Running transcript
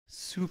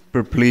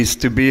Super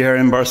pleased to be here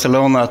in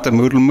Barcelona at the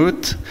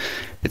MoodleMoot.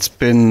 It's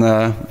been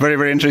very,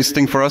 very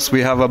interesting for us. We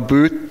have a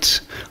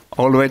booth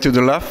all the way to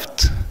the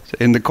left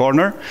in the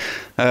corner.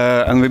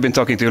 And we've been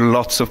talking to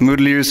lots of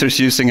Moodle users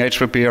using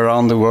H5P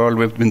around the world.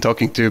 We've been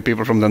talking to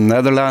people from the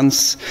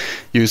Netherlands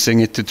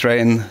using it to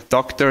train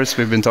doctors.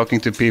 We've been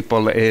talking to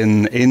people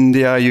in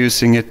India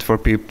using it for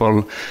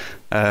people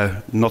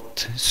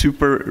not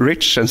super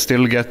rich and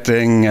still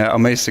getting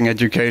amazing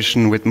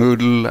education with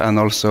Moodle and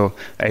also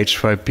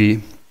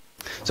H5P.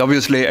 So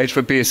obviously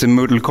H5P is a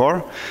Moodle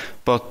core,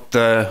 but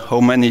how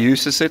many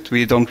uses it,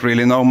 we don't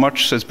really know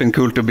much. So it's been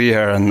cool to be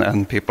here,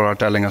 and people are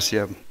telling us,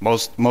 yeah,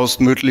 most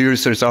Moodle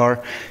users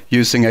are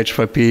using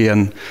H5P,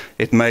 and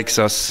it makes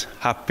us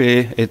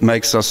happy, it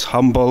makes us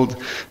humbled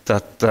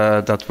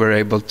that we're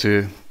able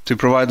to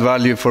provide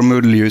value for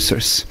Moodle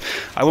users.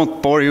 I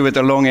won't bore you with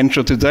a long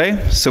intro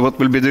today, so what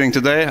we'll be doing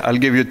today, I'll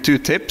give you 2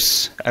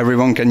 tips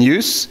everyone can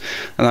use,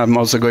 and I'm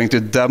also going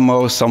to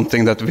demo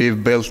something that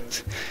we've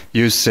built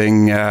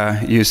using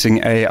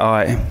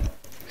AI.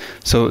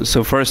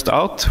 So first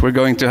out, we're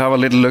going to have a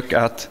little look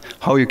at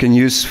how you can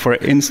use, for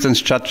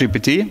instance,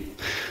 ChatGPT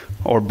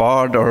or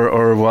Bard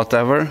or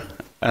whatever,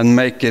 and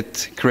make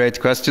it create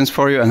questions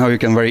for you, and how you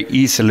can very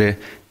easily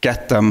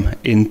get them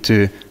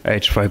into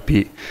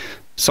H5P.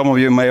 Some of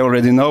you may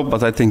already know,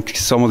 but I think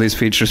some of these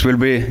features will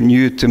be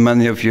new to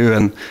many of you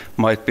and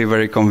might be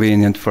very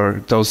convenient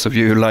for those of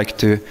you who like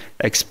to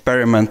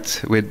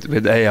experiment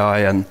with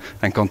AI and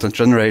content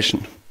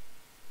generation.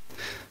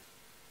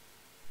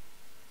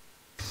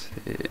 Let's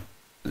see.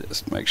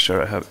 Just make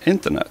sure I have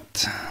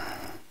internet.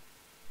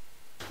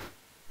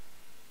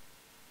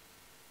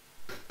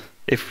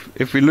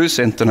 If we lose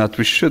internet,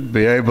 we should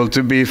be able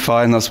to be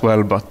fine as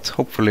well, but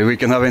hopefully we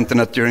can have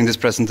internet during this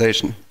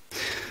presentation.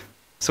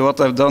 So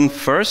what I've done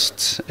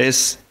first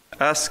is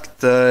ask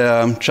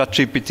the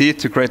ChatGPT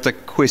to create a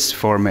quiz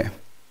for me.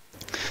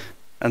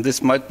 And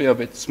this might be a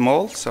bit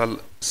small, so I'll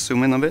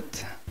zoom in a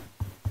bit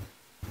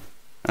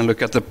and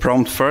look at the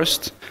prompt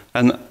first.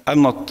 And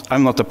I'm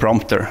not a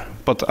prompter,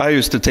 but I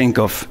used to think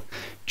of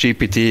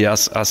GPT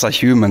as a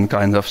human,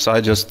 kind of. So I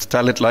just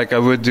tell it like I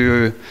would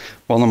do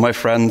one of my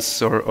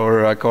friends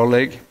or a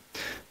colleague,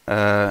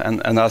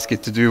 and ask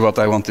it to do what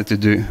I want it to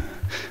do.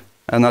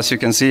 And as you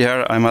can see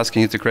here, I'm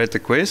asking it to create a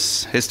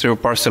quiz. History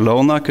of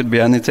Barcelona, could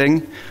be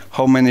anything.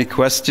 How many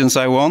questions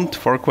I want?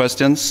 4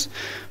 questions.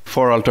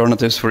 4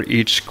 alternatives for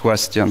each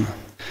question.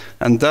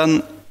 And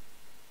then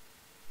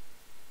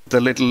the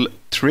little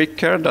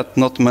trick here that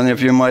not many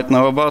of you might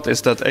know about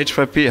is that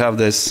H5P have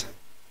this,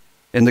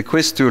 in the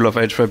quiz tool of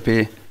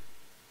H5P,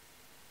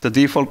 the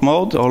default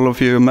mode,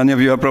 many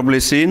of you have probably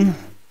seen,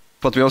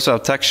 but we also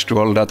have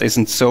textual that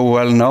isn't so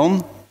well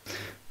known.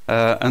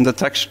 And the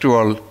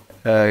textual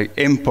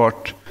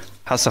import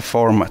has a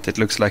format. It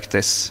looks like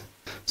this.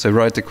 So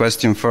write the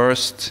question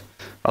first,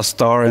 a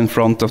star in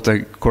front of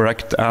the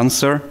correct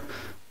answer,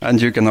 and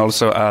you can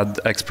also add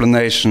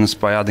explanations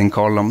by adding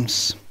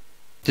columns.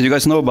 Did you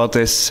guys know about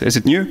this? Is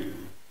it new?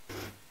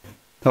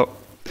 No.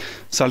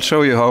 So I'll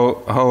show you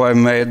how I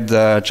made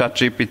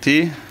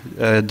ChatGPT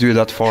do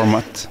that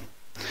format.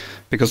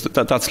 Because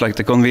that's like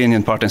the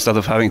convenient part. Instead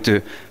of having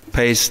to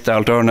paste the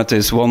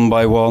alternatives one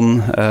by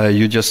one,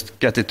 you just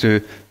get it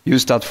to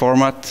use that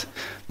format,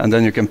 and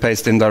then you can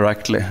paste in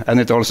directly.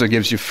 And it also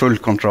gives you full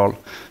control.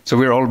 So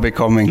we're all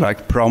becoming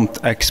like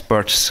prompt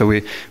experts. So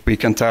we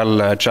can tell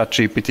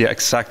ChatGPT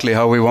exactly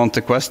how we want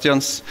the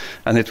questions,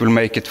 and it will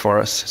make it for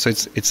us. So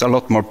it's a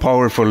lot more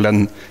powerful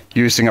than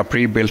using a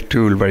pre-built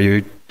tool where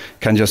you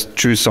can just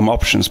choose some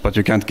options, but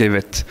you can't give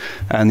it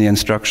any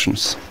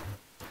instructions.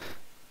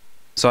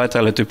 So I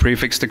tell it to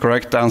prefix the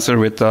correct answer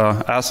with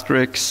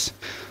asterisk,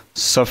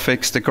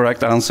 suffix the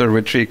correct answer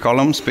with 3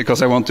 columns,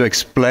 because I want to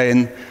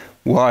explain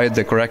why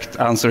the correct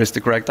answer is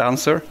the correct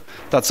answer.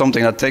 That's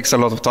something that takes a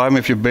lot of time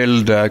if you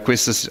build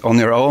quizzes on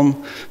your own.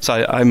 So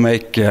I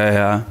make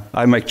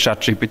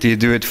ChatGPT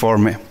do it for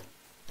me.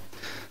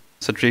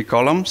 So 3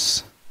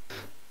 columns,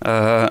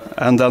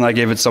 and then I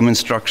give it some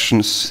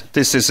instructions.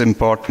 This is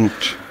important.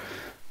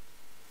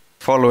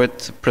 Follow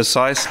it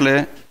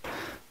precisely.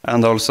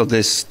 And also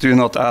this, do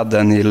not add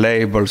any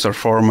labels or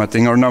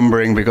formatting or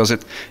numbering, because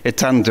it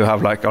tends to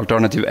have like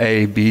alternative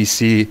A, B,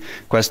 C,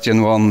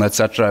 question 1,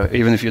 etc.,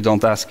 even if you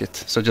don't ask it.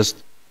 So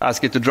just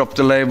ask it to drop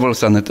the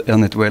labels, and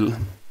it will.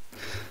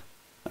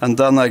 And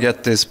then I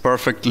get this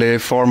perfectly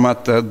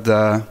formatted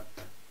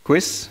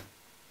quiz.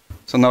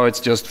 So now it's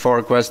just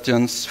 4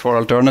 questions, 4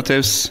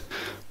 alternatives.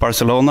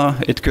 Barcelona,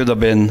 it could have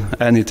been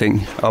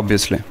anything,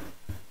 obviously.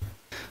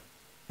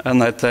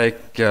 And I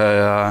take...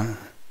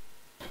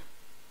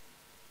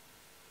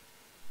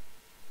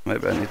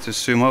 maybe I need to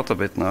zoom out a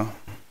bit now.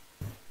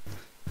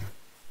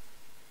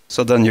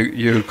 So then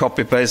you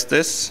copy-paste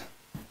this.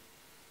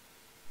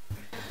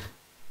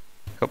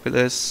 Copy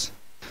this.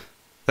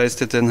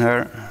 Paste it in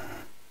here.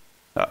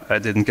 I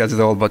didn't get it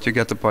all, but you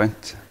get the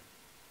point.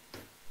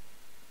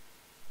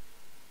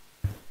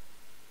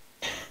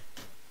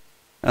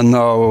 And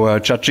now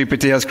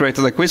ChatGPT has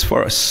created a quiz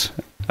for us.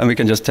 And we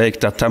can just take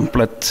that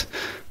template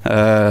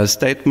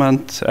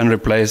statement and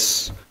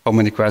replace how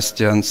many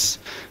questions,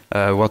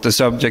 what the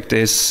subject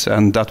is,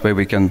 and that way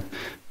we can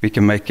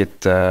make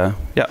it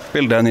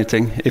build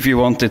anything. If you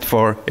want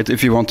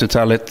if you want to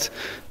tell it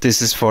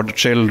this is for the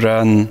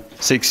children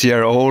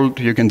 6-year-old,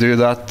 you can do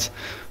that,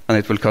 and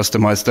it will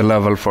customize the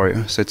level for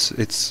you. So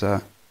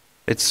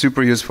it's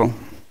super useful.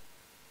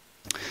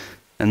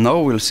 And now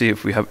we'll see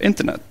if we have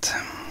internet.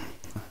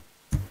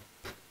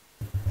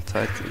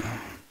 Title.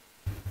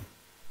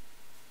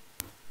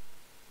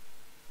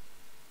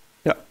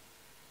 Yeah.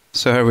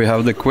 So here we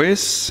have the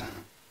quiz.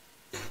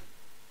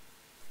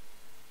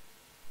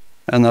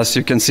 And as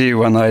you can see,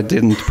 when I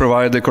didn't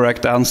provide the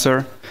correct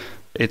answer,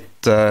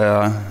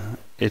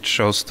 it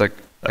shows the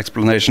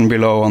explanation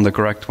below on the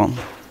correct one.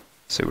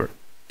 Super.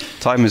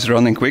 Time is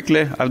running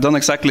quickly. I've done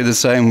exactly the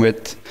same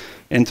with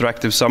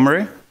interactive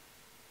summary.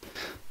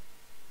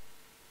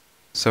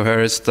 So here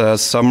is the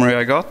summary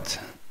I got.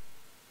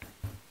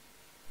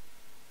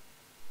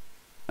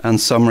 And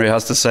summary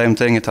has the same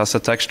thing. It has a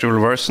textual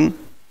version.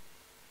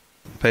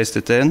 Paste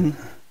it in.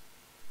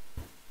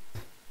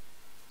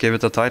 Give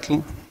it a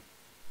title.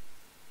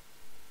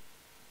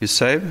 You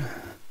save.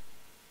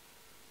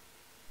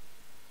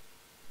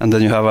 And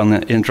then you have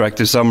an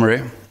interactive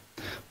summary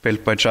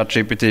built by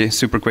ChatGPT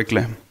super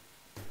quickly.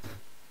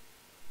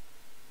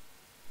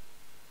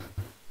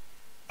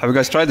 Have you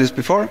guys tried this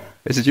before?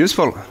 Is it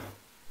useful?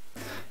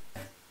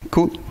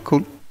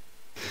 Cool.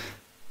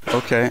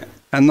 Okay.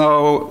 And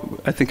now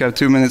I think I have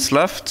 2 minutes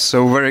left,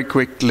 so very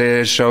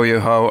quickly show you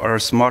how our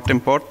smart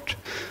import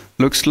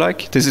looks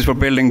like. This is for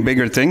building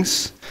bigger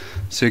things.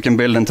 So you can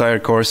build entire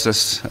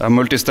courses, a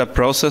multi-step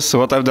process. So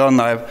what I've done,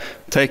 I've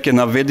taken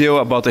a video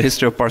about the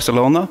history of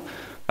Barcelona.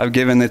 I've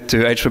given it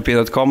to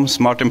h5p.com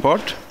smart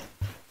import.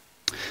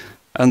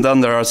 And then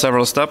there are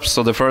several steps.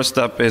 So the first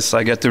step is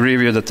I get to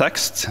review the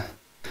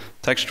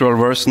textual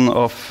version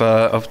of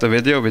the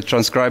video. We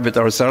transcribe it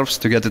ourselves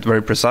to get it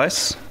very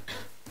precise.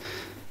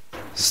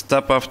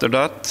 Step after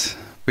that,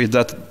 we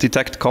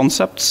detect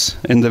concepts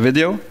in the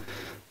video.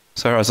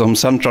 So there are some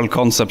central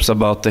concepts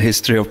about the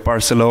history of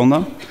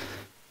Barcelona.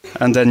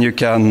 And then you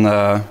can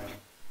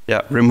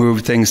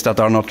remove things that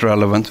are not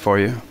relevant for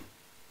you.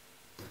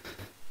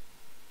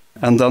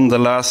 And then the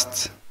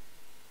last,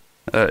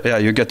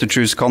 you get to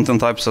choose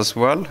content types as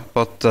well.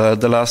 But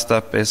the last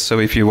step is, so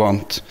if you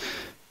want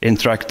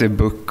interactive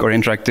book or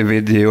interactive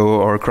video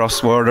or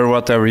crossword or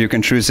whatever, you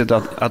can choose it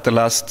at the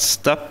last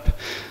step.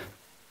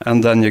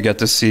 And then you get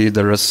to see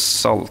the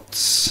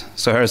results.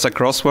 So here's a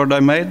crossword I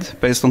made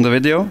based on the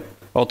video.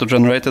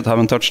 Auto-generated,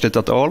 haven't touched it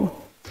at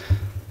all.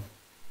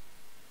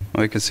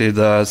 We can see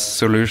the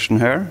solution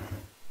here.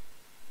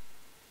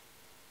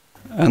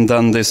 And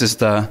then this is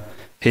the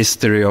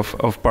history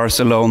of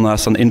Barcelona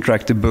as an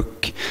interactive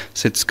book.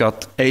 So it's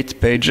got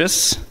 8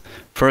 pages.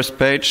 First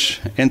page,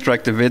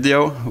 interactive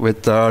video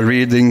with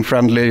reading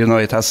friendly,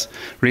 it has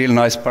real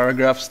nice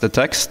paragraphs, the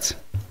text.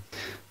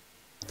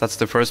 That's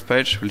the first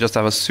page. We'll just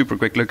have a super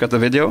quick look at the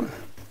video.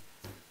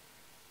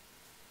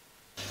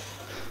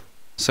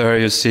 So here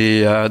you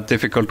see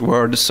difficult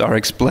words are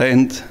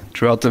explained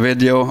throughout the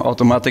video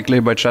automatically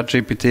by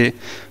ChatGPT,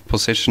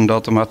 positioned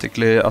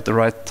automatically at the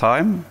right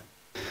time.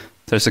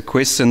 There's a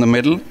quiz in the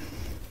middle.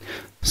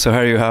 So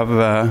here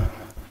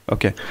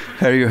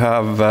you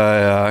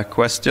have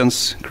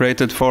questions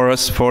created for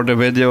us for the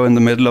video in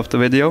the middle of the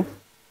video.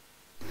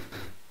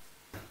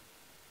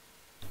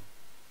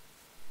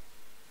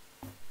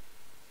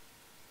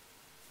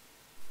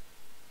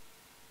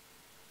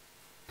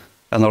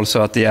 And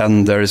also at the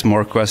end, there is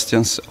more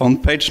questions. On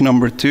page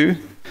number 2,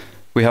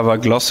 we have a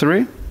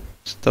glossary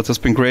that has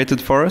been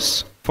created for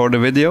us for the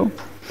video.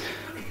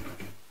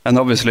 And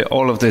obviously,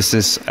 all of this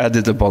is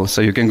editable.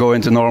 So you can go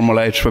into normal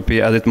H5P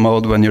edit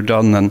mode when you're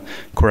done and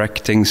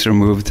correct things,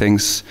 remove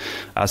things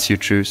as you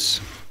choose.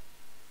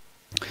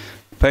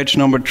 Page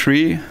number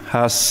 3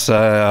 has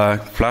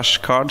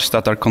flashcards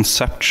that are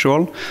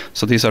conceptual.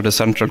 So these are the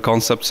central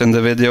concepts in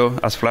the video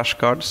as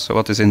flashcards. So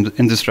what is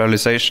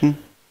industrialization?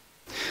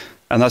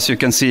 And as you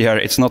can see here,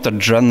 it's not a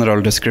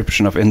general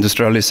description of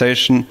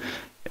industrialization.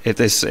 It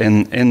is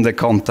in the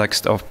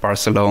context of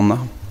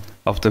Barcelona,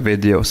 of the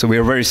video. So we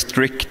are very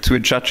strict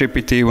with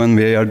ChatGPT when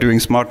we are doing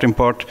smart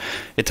import.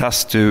 It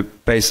has to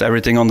base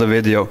everything on the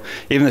video.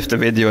 Even if the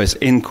video is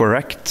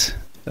incorrect,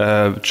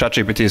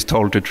 ChatGPT is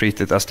told to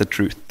treat it as the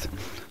truth.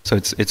 So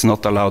it's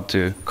not allowed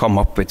to come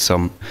up with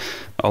some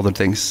other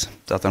things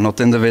that are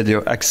not in the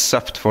video,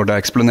 except for the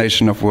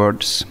explanation of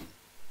words.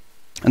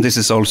 And this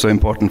is also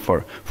important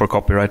for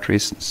copyright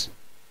reasons.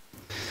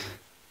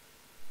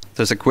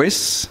 There's a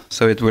quiz,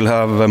 so it will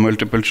have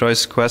multiple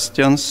choice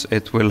questions.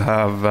 It will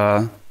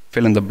have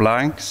fill in the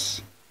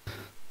blanks.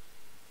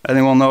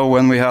 Anyone know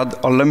when we had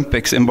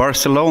Olympics in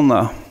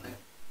Barcelona?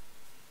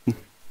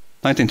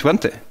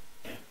 1920?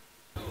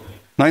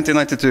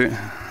 1992.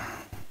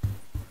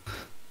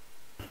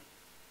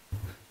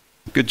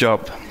 Good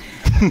job.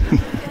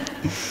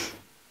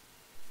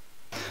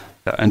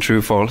 Yeah, and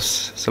true,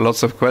 false. So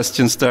lots of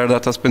questions there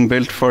that has been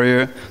built for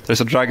you.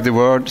 There's a drag the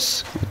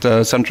words with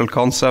the central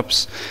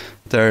concepts.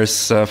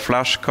 There's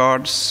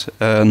flashcards,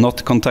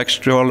 not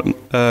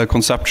contextual,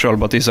 conceptual,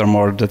 but these are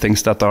more the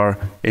things that are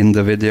in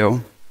the video.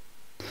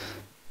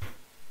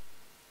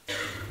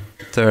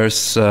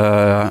 There's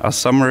a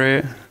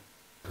summary,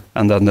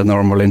 and then the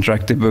normal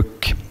interactive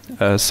book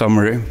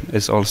summary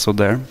is also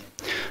there.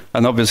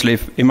 And obviously,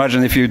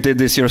 imagine if you did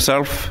this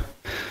yourself,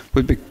 it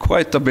would be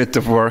quite a bit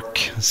of work.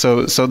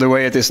 So the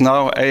way it is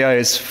now, AI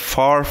is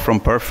far from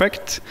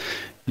perfect.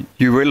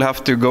 You will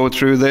have to go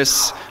through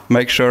this,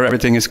 make sure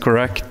everything is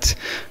correct,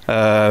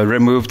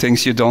 remove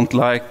things you don't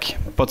like,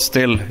 but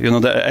still, you know,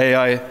 the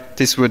AI,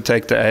 this would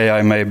take the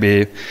AI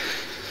maybe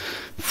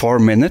 4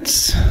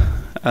 minutes,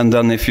 and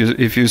then if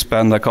you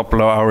spend a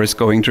couple of hours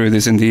going through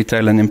this in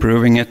detail and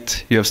improving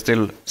it, you have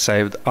still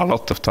saved a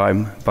lot of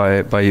time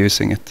by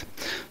using it.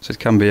 So it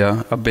can be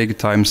a big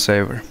time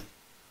saver.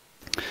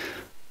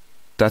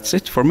 That's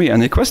it for me.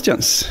 Any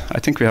questions? I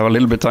think we have a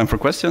little bit of time for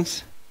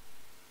questions.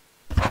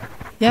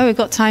 Yeah, we've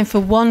got time for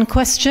one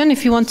question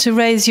if you want to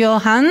raise your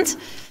hand.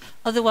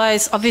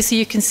 Otherwise, obviously,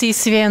 you can see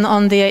Svein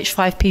on the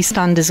H5P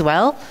stand as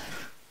well.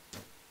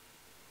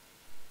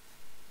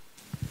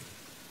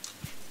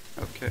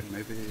 Okay,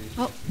 maybe...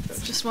 Oh,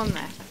 there's just one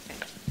there.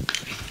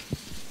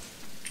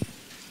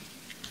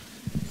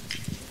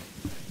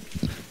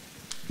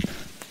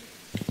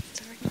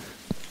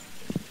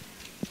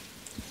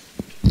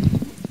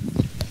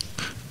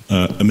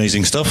 Okay.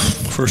 Amazing stuff,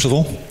 first of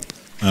all.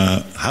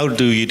 How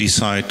do you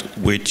decide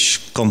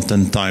which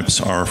content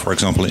types are, for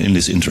example, in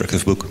this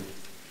interactive book?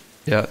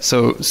 Yeah,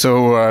 so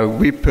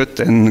we put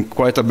in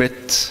quite a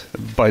bit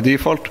by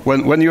default.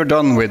 When you're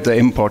done with the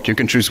import, you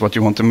can choose what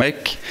you want to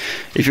make.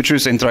 If you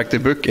choose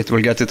interactive book, it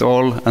will get it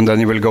all, and then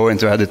you will go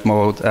into edit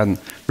mode and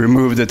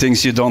remove the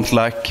things you don't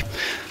like.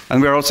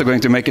 And we're also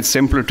going to make it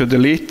simpler to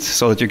delete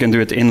so that you can do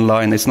it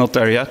inline. It's not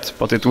there yet,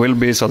 but it will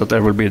be, so that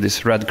there will be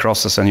these red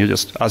crosses, and you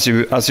just, as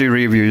you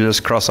review, you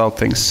just cross out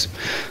things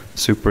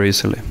super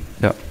easily.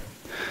 Yeah.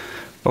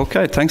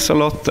 Okay, thanks a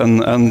lot,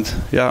 and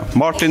yeah,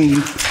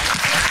 Martin.